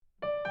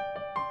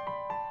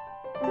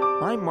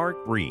I'm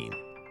Mark Breen.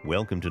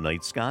 Welcome to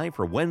Night Sky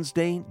for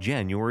Wednesday,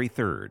 January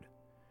 3rd.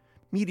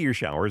 Meteor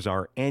showers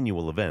are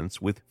annual events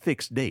with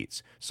fixed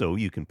dates, so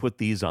you can put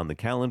these on the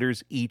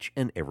calendars each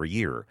and every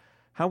year.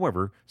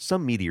 However,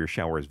 some meteor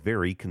showers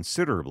vary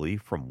considerably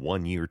from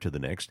one year to the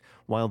next,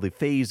 while the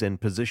phase and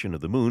position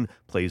of the moon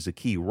plays a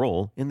key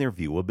role in their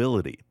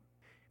viewability.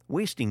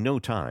 Wasting no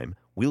time,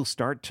 we'll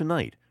start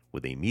tonight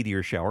with a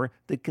meteor shower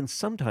that can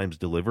sometimes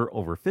deliver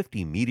over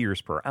 50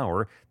 meteors per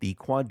hour, the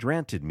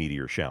quadrantid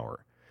meteor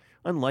shower.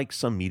 Unlike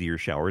some meteor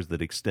showers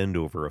that extend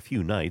over a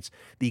few nights,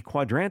 the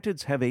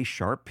quadrantids have a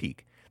sharp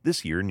peak,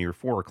 this year near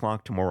 4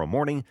 o'clock tomorrow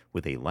morning,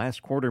 with a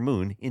last quarter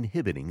moon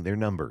inhibiting their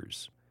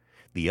numbers.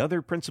 The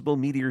other principal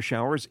meteor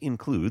showers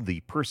include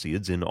the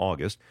Perseids in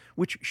August,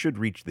 which should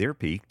reach their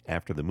peak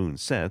after the moon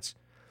sets.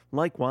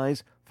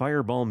 Likewise,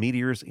 fireball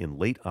meteors in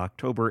late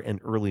October and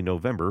early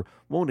November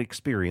won't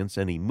experience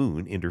any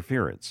moon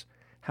interference.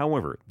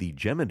 However, the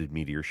Geminid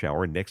meteor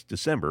shower next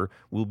December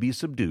will be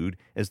subdued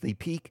as they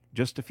peak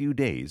just a few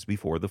days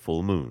before the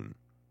full moon.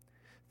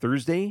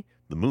 Thursday,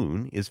 the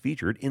moon is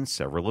featured in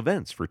several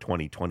events for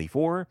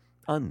 2024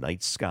 on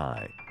Night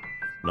Sky.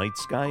 Night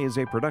Sky is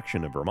a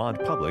production of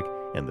Vermont Public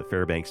and the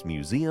Fairbanks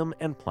Museum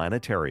and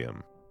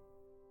Planetarium.